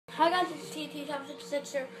guys, it's TT Thompson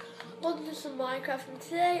Sixer. Welcome to some Minecraft, and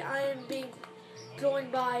today I am being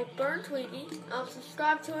joined by Burn Tweety.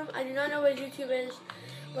 Subscribe to him. I do not know what his YouTube is,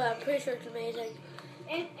 but I'm pretty sure it's amazing.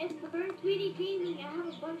 It's the Burn Tweety Gaming. I have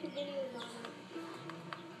a bunch of videos on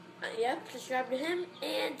it. Yep, subscribe to him.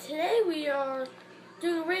 And today we are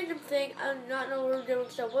doing a random thing. I do not know what we're doing,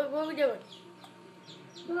 so what are we doing?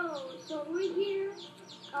 So we're here.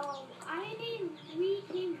 We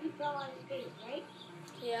fell out of space, right?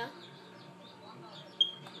 Yeah.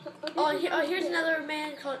 So Here's another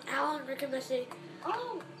man called Alan Rickamacy.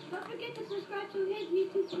 Oh, don't forget to subscribe to his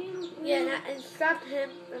YouTube channel too. Yeah, and subscribe to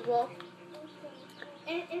him as well.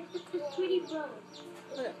 And it's the Tweety Bros.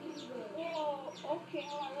 Okay. Oh, okay.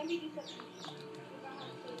 Hold on, let me do something.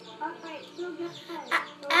 Alright, so guys.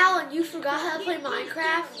 Alan, you forgot how to play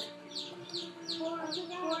Minecraft?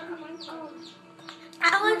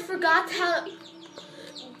 Alan forgot how to...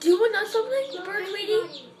 Do you know something, Burn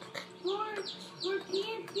Tweety? For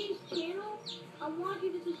PNC's channel, I want you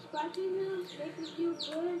to subscribe to him, make him feel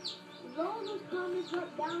good. Roll those comments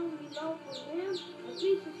up down below for him, and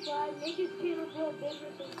please subscribe, make his channel grow bigger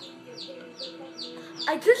so he can get bigger.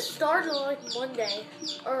 I just started like Monday,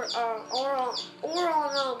 or on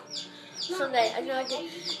Sunday. I know I can.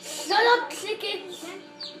 Shut up, chickens!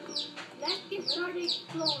 Let's get started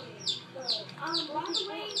exploring. So, by the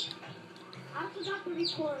way, I forgot to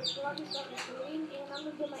record, so I'll just start recording, and I'm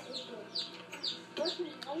gonna do my intro. Listen,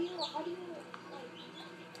 how do you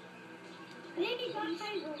Hey guys,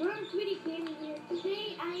 Burn Tweety Gaming here. Today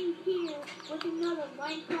I am here with another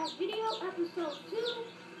Minecraft video, episode 2,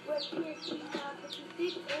 with TNT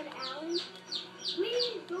 56 and Alan. Please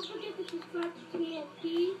don't forget to subscribe to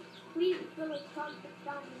TNT. Please fill his comments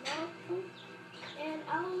down below. And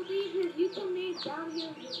I will leave his YouTube name down here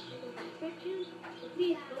in the description. So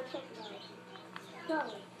please go check it out. So,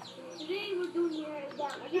 today we're doing here is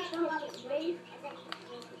that I just fell out of space.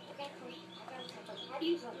 How do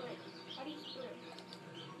you split?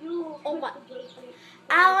 Oh my...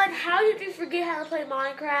 Alan, how did you forget how to play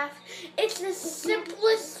Minecraft? It's the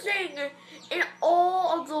simplest thing in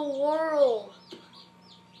all of the world.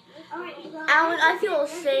 Alright, so Alan, I feel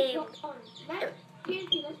ashamed. Let's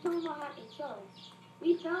tell them what happened. So,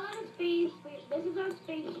 we fell out of space. This is our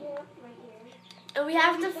spaceship right here. And we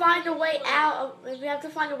have to find a way out. So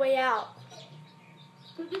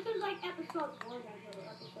this is like episode 1, I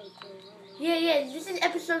guess, episode 2. Yeah, this is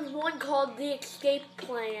episode 1 called The Escape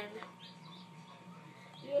Plan.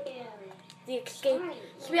 Yeah. The escape.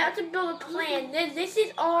 So we have to build a plan. This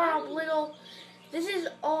is our little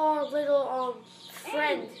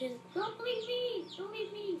friend. Hey, don't leave me. Don't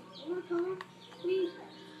leave me. You want to come? Please.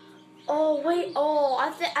 Oh wait. Oh, I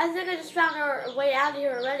think I just found our way out of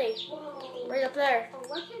here already. Whoa. Right up there. Oh,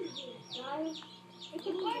 what's in here, guys? It's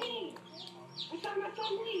a party. I found my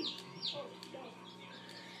family. Oh, no.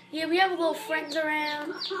 Yeah, we have little friends around.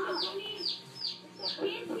 Nancy,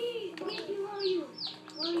 where are you?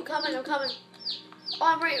 I'm coming.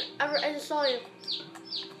 Oh, I just saw you.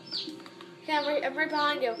 Okay, I'm right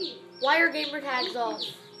behind you. Why are gamer tags off?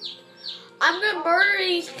 I'm gonna murder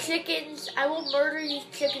these chickens. I will murder these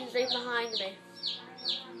chickens right behind me.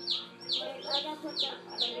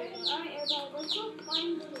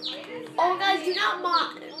 Oh, guys, do not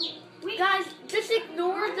mock. Guys, just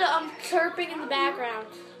ignore the chirping in the background.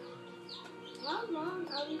 How long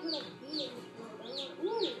are we gonna be in this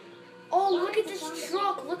world? Oh, look at this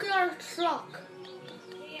truck. Look at our truck.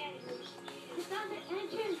 I found the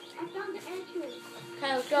entrance.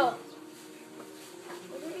 Okay, let's go.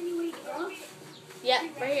 Is there any way up? Yeah,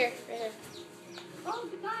 right here. Oh,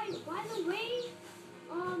 guys, by the way,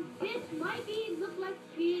 this might look like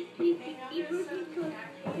PS3 version because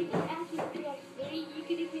we can ask you PS3. You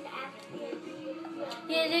can even ask PS3.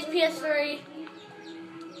 Yeah, it is PS3.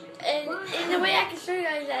 And the way I can show you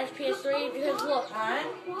guys that is PS3 because look. So far,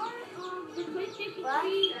 the PlayStation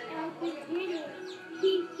 3 has been getting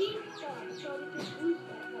PC stuff, so we can boost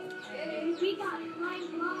that. We got flying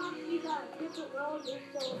blocks, we got different roads,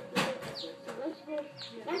 so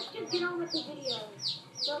let's just get on with the video.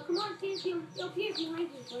 So come on, Sandy, up here behind you,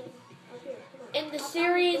 buddy. Up here, come on. And the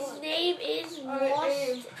series name is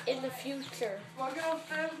Lost in the Future.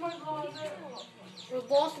 We're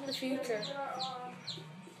lost in the future.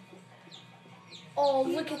 Oh,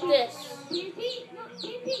 look at this. TNT,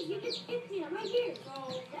 you just skipped me. I'm right here.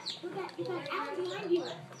 Look at Alan behind you.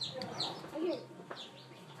 Right here.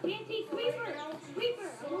 TNT, Creeper,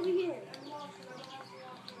 I'm over here.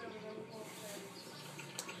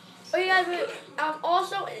 Oh, you guys,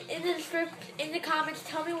 also in the comments,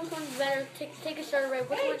 tell me which one's better. Take a survey.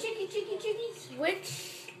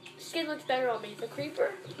 Which skin looks better on me, the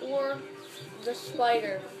creeper or the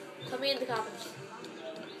spider? Tell me in the comments.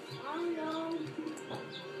 I don't know.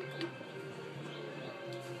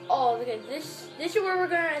 Oh, okay. This is where we're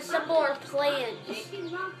gonna assemble our plans.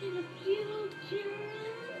 Chicken lost in the future.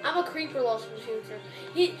 I'm a creeper lost in the future.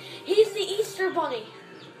 He's the Easter bunny.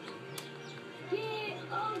 Yeah,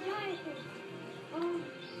 oh, guys.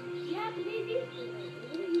 Yeah, but he's Easter.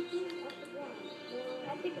 Is it Easter?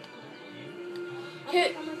 I think it's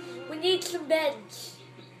Here, we need some beds.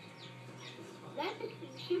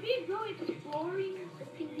 Should we go exploring the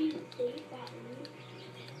TV safe at least?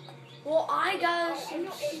 Well, I got. I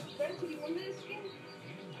know, it's better to be one of this skin.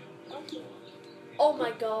 Okay. Oh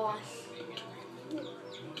my gosh.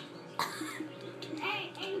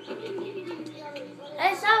 Hey, give me the other.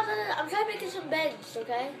 Hey, stop! I'm trying to make some beds,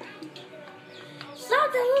 okay?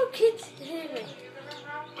 Stop that little kid's hitting me.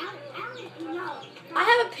 Alex, no. I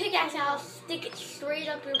have a pickaxe and I'll stick it straight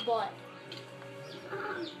up your butt.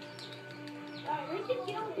 Alright, let's just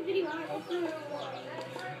get on with the video. Alright,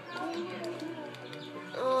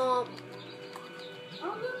 Um.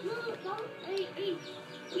 Oh, look, hey,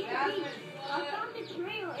 TNT. I found the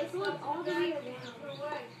trail. It goes all the way around.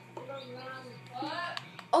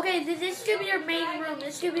 Okay, this is gonna be our main room.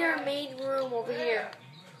 This is gonna be our main room over here.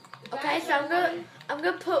 Okay, so I'm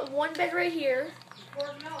gonna put one bed right here, I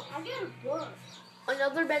got a book.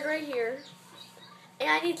 another bed right here, and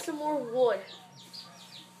I need some more wood.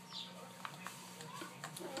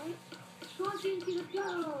 Alright. Come on, TNT, let's go.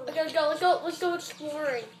 Okay, let's go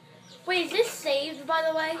exploring. Wait, is this saved, by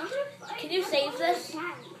the way? Can you save this?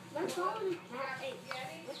 Let's follow this cat. Hey,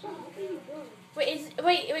 what are you doing?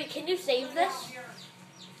 Wait, can you save this?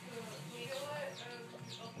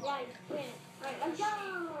 Right, wait. Alright, let's go.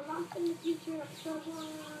 Lost in the future.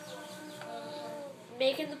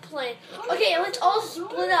 Making the plan. Okay, let's all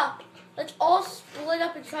split up. Let's all split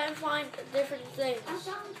up and try and find different things. I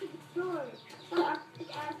found the door. Oh,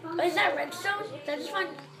 is that redstone?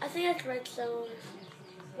 I think that's redstone.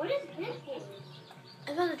 What is this? I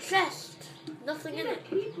found a chest. Nothing in it.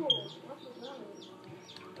 People.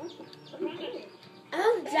 I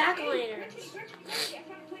found jack-o'-lanterns.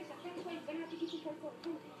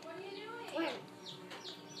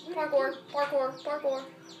 Parkour.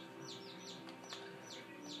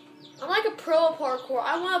 I'm like a pro at parkour.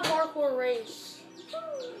 I want a parkour race.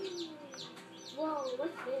 Whoa,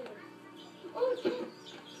 what's this? Oh, shit.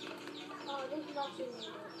 Oh, this is not doing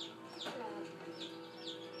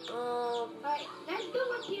Alright, let's go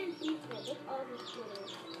with TNT for. That's all this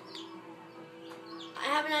is. I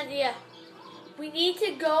have an idea. We need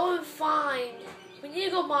to go and find. We need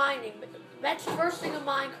to go mining. That's the first thing in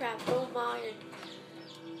Minecraft. Go mining.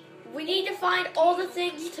 We need to find all the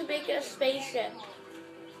things to make it a spaceship.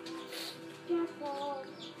 Careful. Whoa.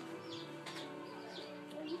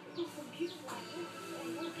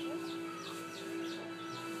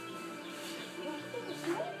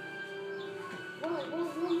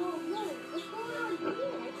 What's going on here?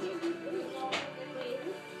 I can't do this. Wait, is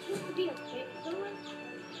this supposed to be a kick going?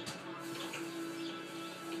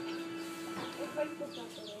 Let's break this up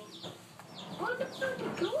a little. Oh, it's a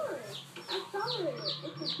door. I saw it.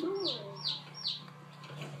 It's a door.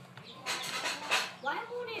 Why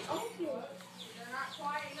won't it open?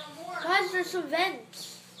 Guys, there's some vents.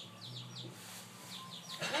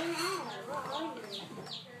 Oh, yeah. Where are you?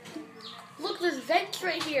 Look, there's vents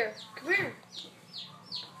right here. Come here.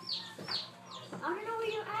 I don't know where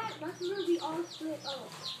you're at. That's where we all split up.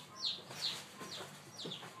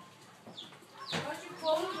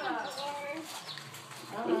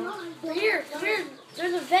 We're here. Come here.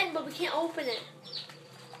 There's a vent, but we can't open it.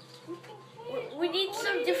 We need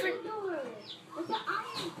some different. It's an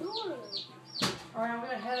iron door. Alright, I'm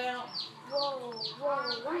gonna head out. Whoa. What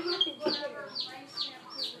happened here?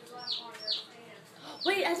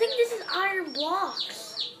 Wait, I think this is iron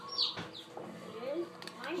blocks.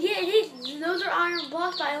 Yeah, it is. Those are iron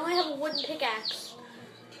blocks, but I only have a wooden pickaxe.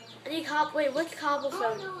 I need wait, what's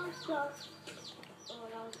cobblestone? Oh, no, I'm stuck. Oh,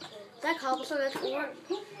 that was good. Is that cobblestone? That's ore.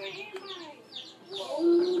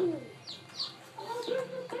 Whoa. Oh, there's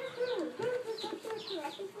the sensor.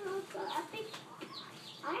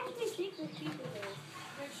 I actually think there's people there.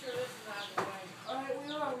 Make sure this is out of the way. Alright,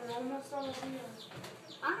 we are. We're almost on the field.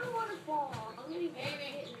 I don't want to fall. I'm going to get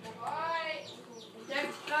Amy, alright.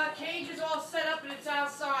 That cage is all set up and it's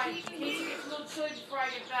outside. In case it gets a little chilly before I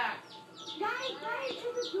get back. Guys,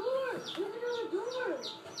 there's a door. There's another door.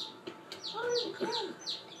 Oh, there's a door.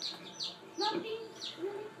 Nothing.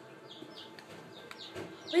 Really?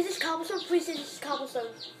 Wait, is this cobblestone? Please say this is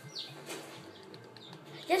cobblestone.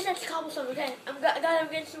 Yes, that's cobblestone. Okay, I'm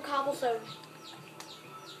getting some cobblestone.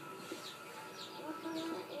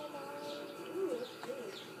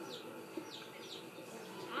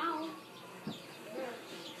 Ow.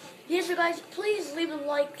 Yes, so guys, please leave a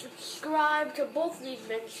like, subscribe to both of these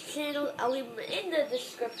men's channels. I'll leave them in the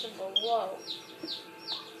description below.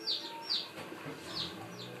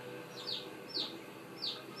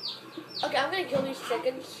 Okay, I'm gonna kill these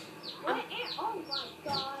chickens. Oh my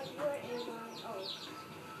god, where am I? Oh.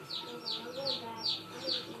 I'm going back.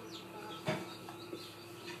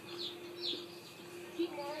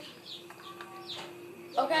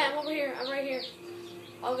 Okay, I'm over here. I'm right here.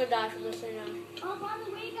 I'm gonna die from this thing now. Oh, by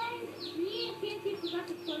the way, guys, me and PNC forgot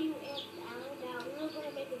to tell you and Alan that we were going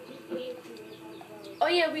to make a GTA series as well. Oh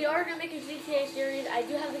yeah, we are gonna make a GTA series. I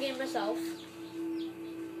do have the game myself.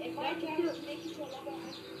 If I can make it to a level.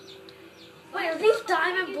 Wait, are these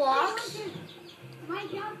diamond blocks? My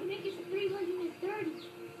job to make it to 330.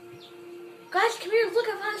 Guys, come here. Look,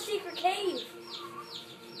 I found a secret cave.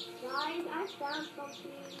 Guys, I found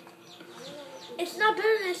something. It's not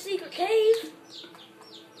better than a secret cave.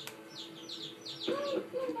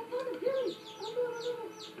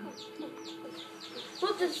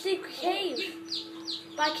 Look, there's a secret cave.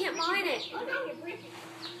 But I can't mine it.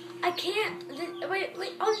 I can't. Wait,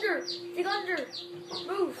 under. Dig under.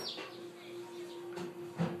 Move.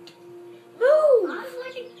 Move.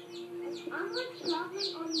 I'm like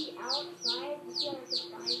traveling on the outside to see if I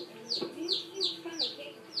can find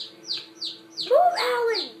anything. Move,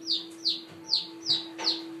 Alan.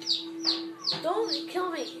 Don't kill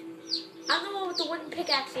me. I'm the one with the wooden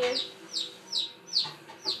pickaxe here.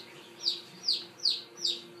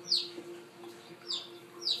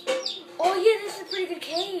 Oh yeah, this is a pretty good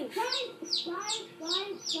cave. Guys, I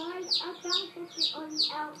found something on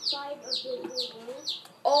the outside of the world.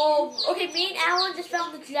 Oh, okay, me and Alan just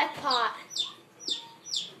found the jackpot.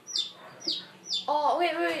 Oh,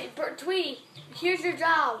 wait, Tweety, here's your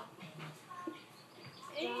job.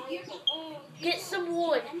 Get some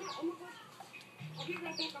wood.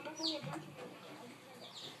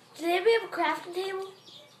 Does anybody have a crafting table?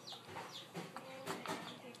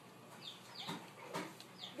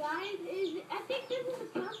 Guys, I think this is a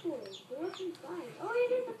pencil. What's inside? Oh,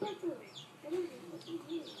 it is a pencil.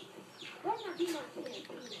 That's not being on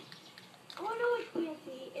PNC. Oh no, it's PNC.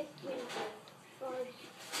 It's PNC.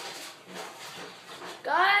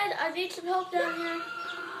 Guys, I need some help down here.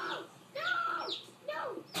 No!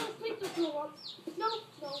 Please don't blow up. No.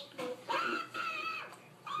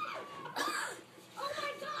 Oh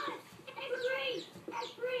my god!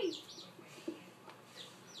 It's free!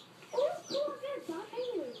 Oh, cool, this. I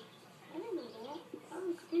didn't know that. I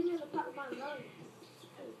was sitting in the top of my lungs.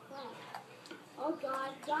 Holy crap. Oh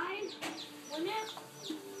god, guys,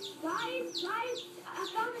 I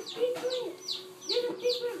found a secret. There's a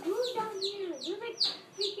secret room down here. There's like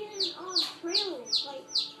freaking trails, like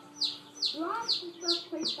blocks and stuff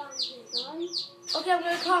placed down here, guys. Okay, I'm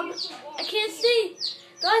gonna come. I can't see.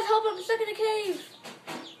 Guys, help! I'm stuck in a cave.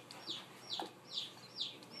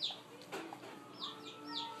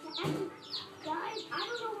 Guys, I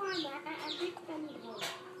don't know where I'm at. I think I'm in home.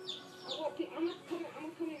 I'm gonna come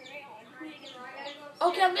in right now.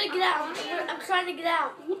 Okay, I'm gonna get out. I'm trying to get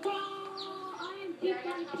out. I am deep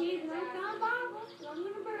down the cave and I found lava. So I'm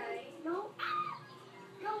gonna burn. No.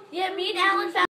 Yeah, me and Alan found